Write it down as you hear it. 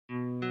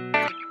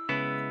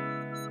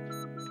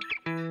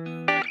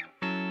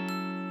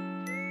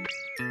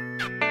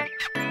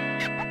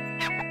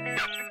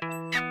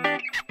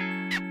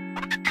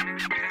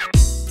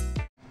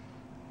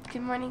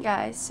morning,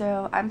 guys.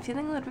 So I'm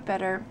feeling a little bit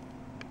better.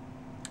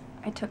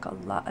 I took a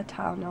lot of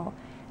Tylenol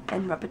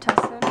and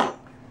Robitussin,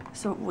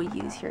 so what we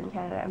use here in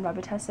Canada, and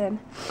Robitussin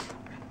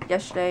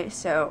yesterday,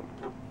 so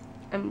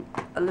I'm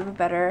a little bit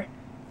better.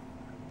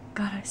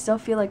 God, I still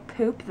feel like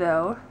poop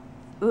though.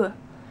 Ugh.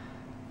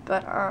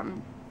 But what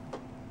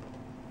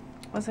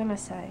was I gonna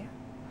say?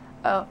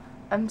 Oh,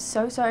 I'm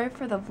so sorry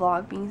for the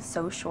vlog being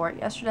so short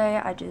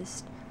yesterday. I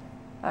just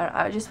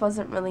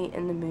wasn't really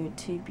in the mood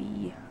to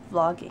be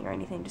vlogging or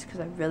anything, just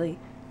because I really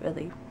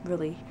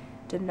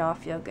did not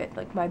feel good.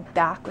 Like, my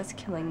back was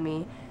killing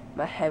me,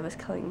 my head was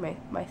killing me,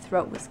 my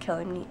throat was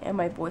killing me, and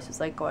my voice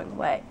was like going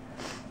away.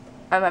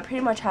 I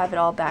pretty much have it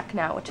all back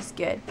now, which is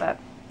good, but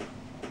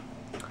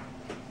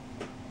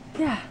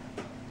yeah,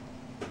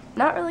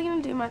 not really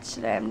gonna do much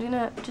today. I'm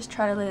gonna just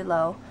try to lay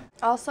low.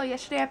 Also,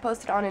 yesterday I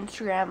posted on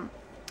Instagram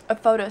a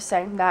photo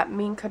saying that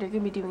me and Cody are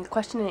gonna be doing a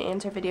question and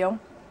answer video,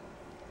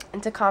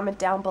 and to comment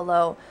down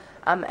below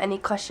any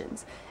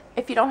questions.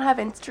 If you don't have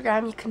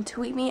Instagram, you can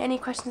tweet me any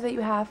questions that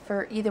you have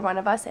for either one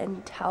of us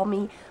and tell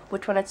me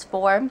which one it's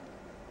for.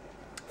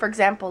 For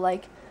example,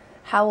 like,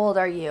 how old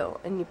are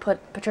you? And you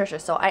put Patricia,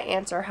 so I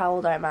answer how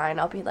old am I, and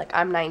I'll be like,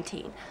 I'm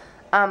 19.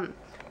 And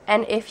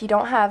if you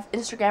don't have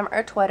Instagram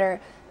or Twitter,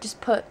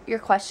 just put your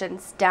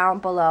questions down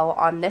below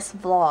on this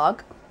vlog,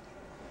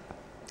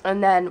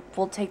 and then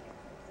we'll take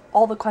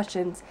all the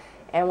questions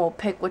and we'll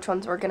pick which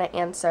ones we're gonna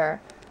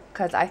answer,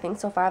 because I think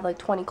so far I have like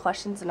 20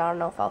 questions and I don't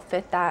know if I'll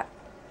fit that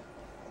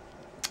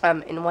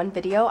in one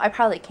video. I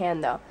probably can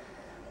though.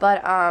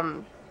 But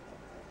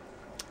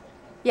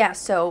yeah,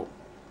 so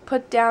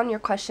put down your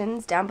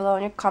questions down below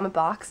in your comment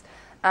box,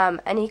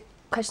 any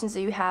questions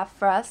that you have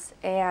for us,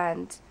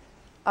 and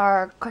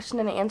our question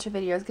and answer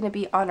video is going to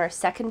be on our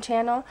second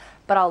channel,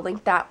 but I'll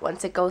link that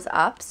once it goes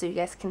up so you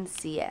guys can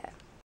see it.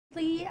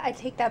 I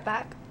take that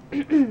back.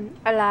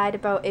 I lied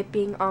about it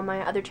being on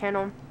my other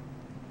channel.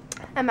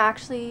 I'm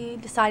actually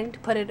deciding to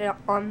put it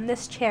on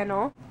this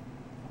channel,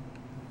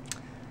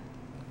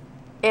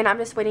 and I'm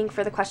just waiting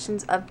for the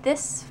questions of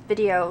this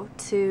video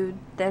to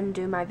then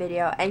do my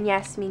video. And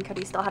yes, me and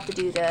Cody still have to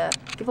do the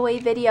giveaway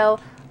video.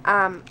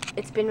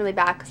 It's been really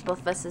bad because both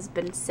of us has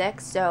been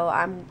sick, so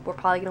we're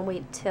probably gonna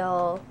wait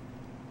till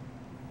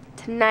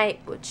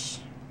tonight,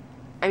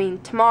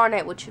 tomorrow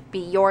night, which would be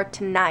your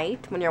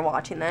tonight when you're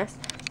watching this,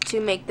 to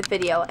make the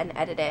video and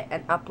edit it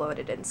and upload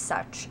it and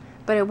such.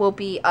 But it will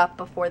be up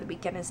before the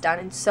weekend is done,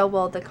 and so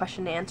will the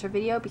question and answer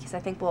video, because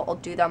I think we'll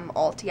do them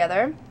all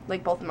together,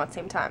 like both of them at the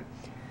same time.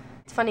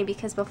 It's funny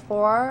because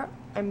before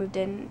I moved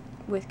in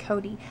with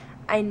Cody,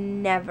 I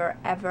never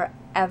ever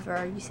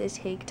used to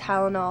take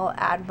Tylenol,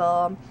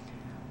 Advil,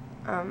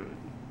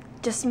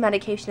 just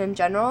medication in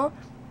general.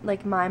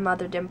 Like, my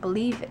mother didn't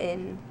believe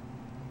in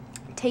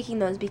taking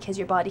those because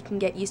your body can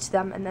get used to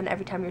them, and then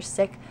every time you're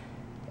sick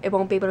it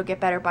won't be able to get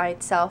better by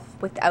itself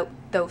without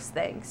those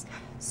things.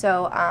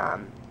 So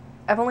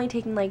I've only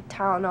taken like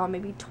Tylenol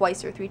maybe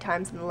twice or 3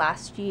 times in the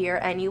last year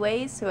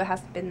anyways, so it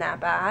hasn't been that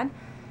bad.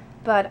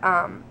 But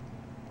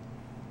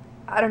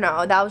I don't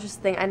know, that was just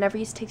the thing. I never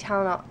used to take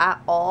Tylenol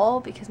at all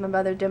because my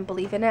mother didn't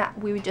believe in it.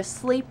 We would just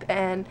sleep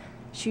and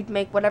she'd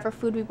make whatever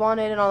food we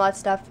wanted and all that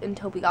stuff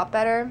until we got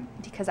better,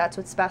 because that's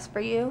what's best for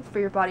you, for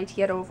your body to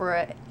get over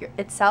it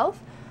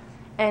itself.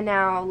 And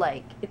now,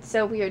 like, it's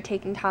so weird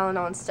taking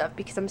Tylenol and stuff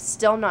because I'm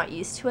still not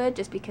used to it,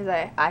 just because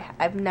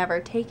I've never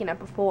taken it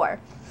before.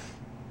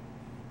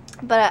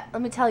 But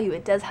let me tell you,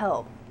 it does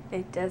help.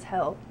 It does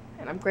help,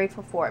 and I'm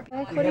grateful for it.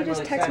 Cody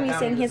just texted me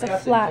saying he has a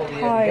flat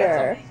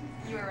tire.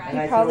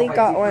 He probably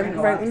got one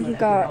right when he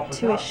got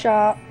to his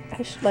shop,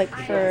 like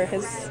for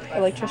his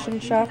electrician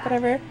shop,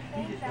 whatever.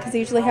 Because they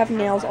usually have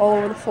nails all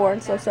over the floor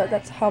and stuff, so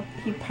that's how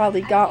he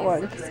probably got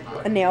one, because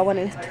a nail went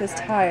into his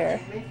tire.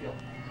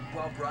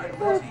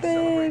 Poor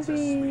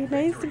baby.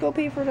 Nice to go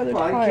pay for another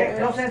tire.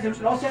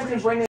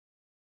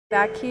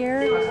 Back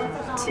here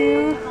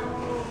to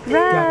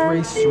Got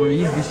race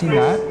 3. Have you seen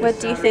that? What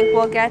do you think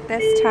we'll get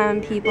this time,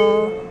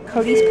 people?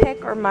 Cody's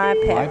pick or my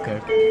pick? My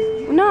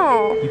pick.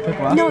 No. You picked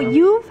last No, time.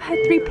 you've had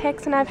 3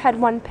 picks and I've had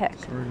 1 pick.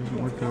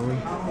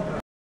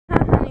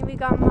 Honey, we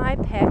got my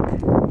pick.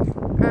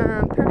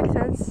 Perfect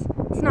Sense.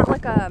 It's not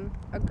like a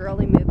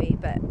girly movie,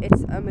 but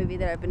it's a movie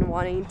that I've been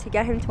wanting to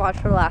get him to watch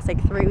for the last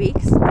like 3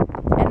 weeks.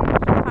 And he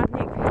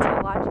finally agreed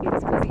to watch it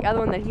because the other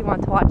one that he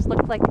wanted to watch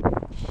looked like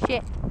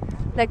shit.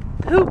 Like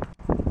poop.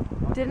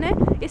 Didn't it?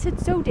 Yes, it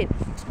so did.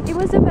 It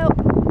was about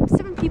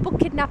 7 people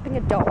kidnapping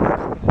a dog.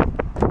 I'm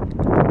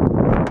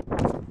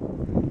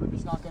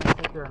just not going to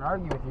sit there and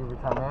argue with you for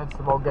 10 minutes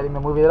about getting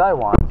the movie that I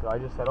want. So I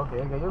just said, okay,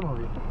 get your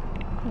movie.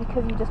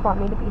 Because you just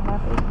want me to be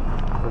happy.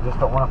 I just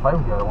don't want to fight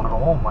with you. I want to go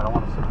home. I don't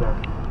want to sit there.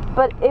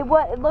 But it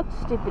looked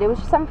stupid. It was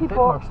just some people...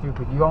 It looked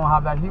stupid. You don't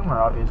have that humor,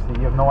 obviously.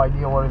 You have no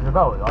idea what it's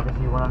about.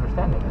 Obviously, you weren't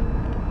understanding it.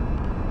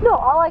 No,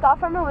 all I got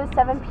from it was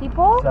 7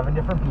 people. 7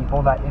 different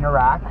people that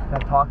interact,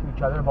 that talk to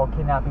each other about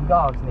kidnapping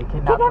dogs, and they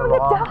kidnap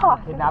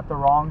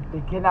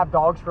They kidnap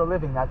dogs for a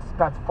living.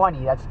 That's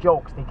funny. That's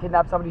jokes. They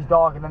kidnap somebody's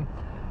dog and then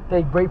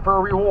they wait for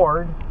a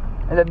reward,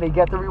 and then they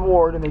get the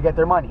reward and they get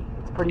their money.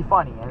 It's pretty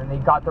funny. And then they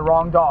got the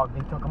wrong dog.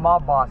 They took a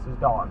mob boss's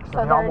dog.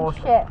 So they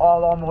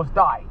almost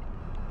died.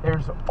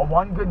 There's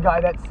one good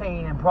guy that's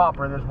sane and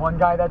proper. There's one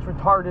guy that's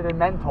retarded and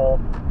mental.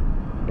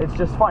 It's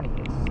just funny.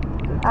 It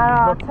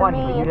looked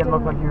funny, but you didn't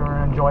look like you were going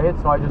to enjoy it,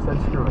 so I just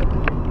said screw it.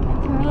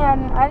 To me,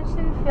 I just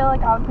didn't feel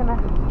like I was going to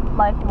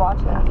like watch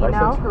it, you know?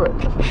 I said screw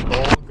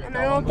it. And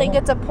I don't think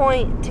it's a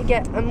point to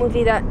get a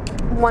movie that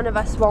one of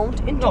us won't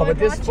enjoy. No, but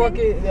this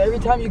watching. every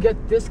time you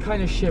get this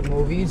kind of shit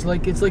movies,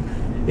 like it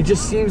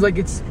just seems like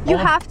it's. You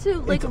have to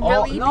like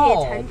really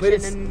pay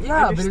attention and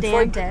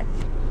understand it.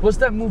 What's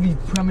that movie?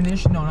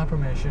 Premonition? No, not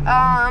Premonition.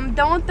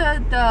 Don't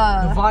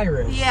the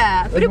virus.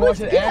 Yeah, but it was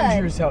good.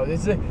 Andrew's house.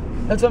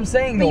 That's what I'm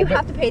saying. But though. You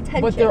have to pay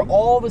attention. But they're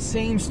all the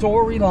same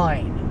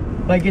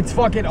storyline. Like it's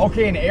fucking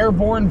okay. An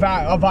airborne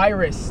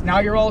virus. Now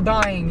you're all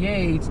dying.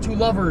 Yay! It's two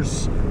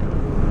lovers.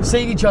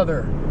 Save each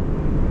other.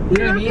 You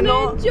know what I mean?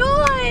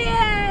 Enjoy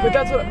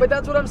it. But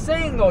that's what I'm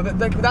saying though.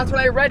 That's what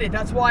I read it.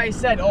 That's why I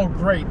said, oh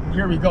great,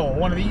 here we go,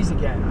 one of these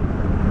again.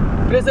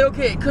 But it's like,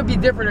 okay, it could be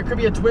different. It could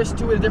be a twist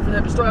to it, a different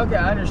type of story. Okay,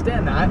 I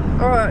understand that.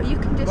 Or you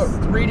can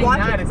just reading watch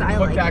that, it didn't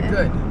look that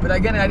good. But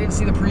again, I didn't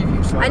see the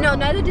preview. So I know,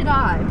 neither did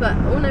I. But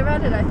when I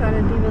read it, I thought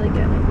it'd be really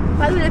good.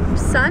 By the way, the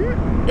sun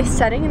is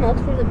setting and it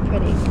looks really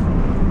pretty.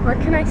 Where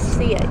can I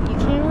see it? You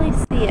can't really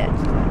see it.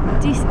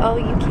 Oh,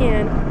 you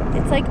can.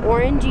 It's like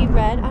orangey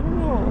red. I don't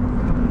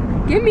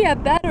know. Give me a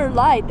better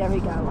light. There we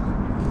go.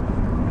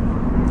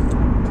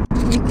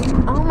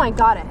 Oh my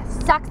god,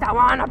 it sucks that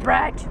one on a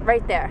bridge.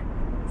 Right there.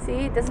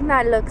 See, doesn't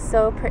that look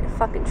so pretty?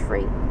 Fucking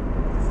tree.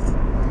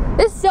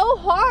 It's so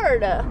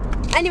hard.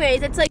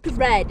 Anyways, it's like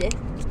red.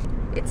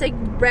 It's like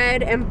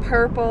red and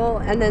purple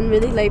and then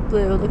really light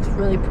blue. It looks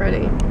really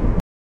pretty.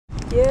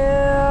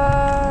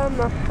 Yeah,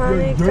 my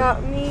honey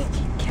got me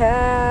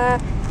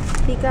cat.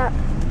 He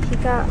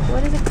got,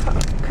 what is it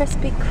called?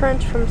 Crispy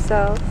Crunch for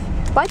himself.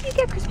 Why do you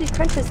get Crispy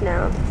Crunches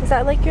now? Is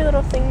that like your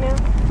little thing now?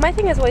 My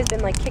thing has always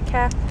been like Kit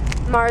Kat,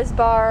 Mars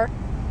Bar,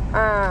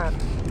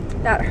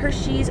 that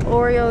Hershey's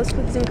Oreos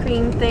cookies and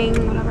cream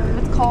thing, whatever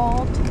it's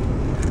called.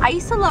 I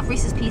used to love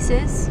Reese's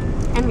Pieces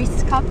and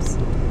Reese's Cups.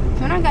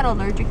 When I got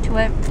allergic to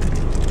it,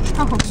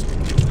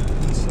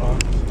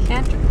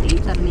 can't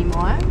eat that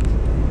anymore.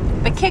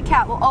 But Kit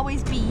Kat will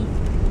always be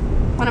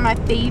one of my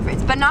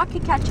favorites, but not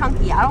Kit Kat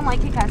Chunky. I don't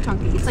like Kit Kat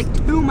Chunky. It's like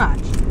too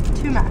much.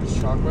 Too much.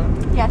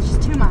 Chocolate? Yeah, it's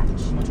just too much.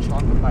 Too much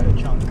chocolate by the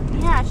chunk.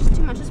 Yeah, it's just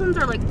too much. These ones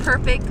are like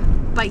perfect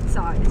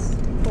bite-size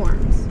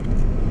forms.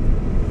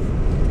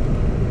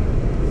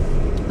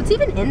 What's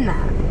even in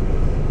that?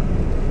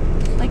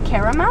 Like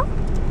caramel?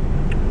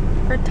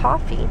 Or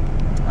toffee?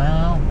 I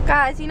don't know.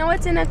 Guys, you know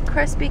what's in a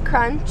Crispy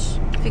Crunch?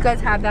 If you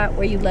guys have that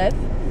where you live.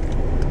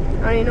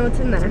 I don't even know what's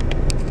in there.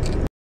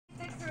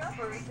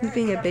 He's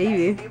being a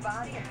baby.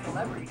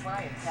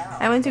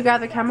 I went to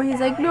grab the camera. He's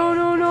like, no,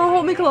 no, no,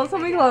 hold me close,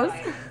 hold me close.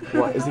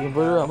 What, is the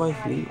converter at my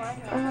feet?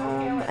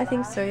 I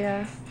think so,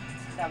 yeah.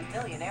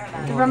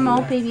 The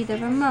remote, baby, the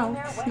remote,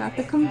 not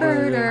the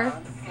converter.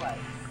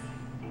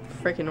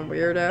 Freaking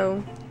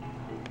weirdo.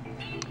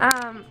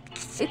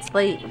 It's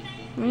late.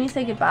 We need to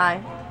say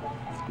goodbye.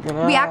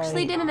 We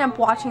actually didn't end up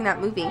watching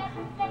that movie.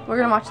 We're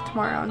gonna watch it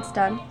tomorrow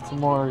instead.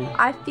 Tomorrow.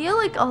 I feel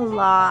like a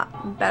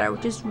lot better,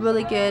 which is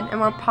really good,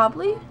 and we're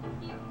probably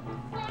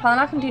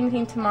not gonna do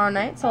anything tomorrow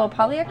night, so I'll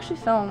probably actually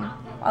film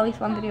at least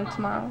one video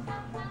tomorrow.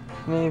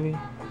 Maybe.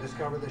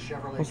 Discover the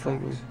Chevrolet Most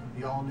likely. Trax,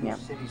 the all-new Yep.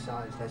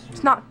 city-sized SUV.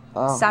 It's not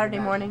Saturday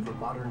morning.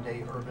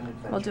 Modern-day urban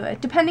adventure. We'll do it,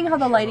 depending how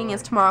the lighting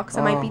is tomorrow, because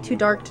it might be too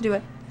dark to do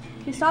it.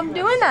 Okay, stop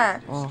doing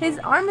that. His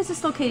arm is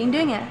dislocating.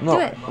 Doing it. No, Do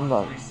it. I'm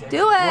done.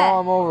 Do it. No,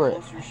 I'm over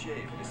it.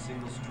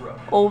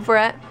 Over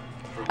it.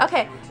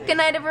 Okay. Good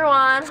night,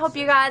 everyone. Hope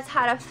you guys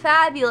had a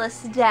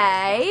fabulous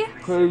day.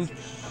 Please.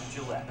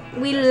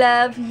 We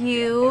love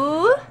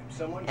you.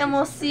 And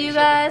we'll see you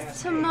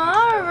guys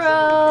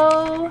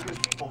tomorrow.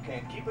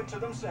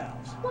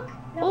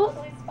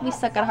 Oh, we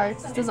suck at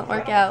hearts. This doesn't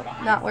work out.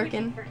 Not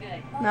working.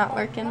 Not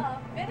working.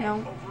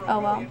 No. Oh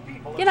well.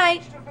 Good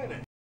night.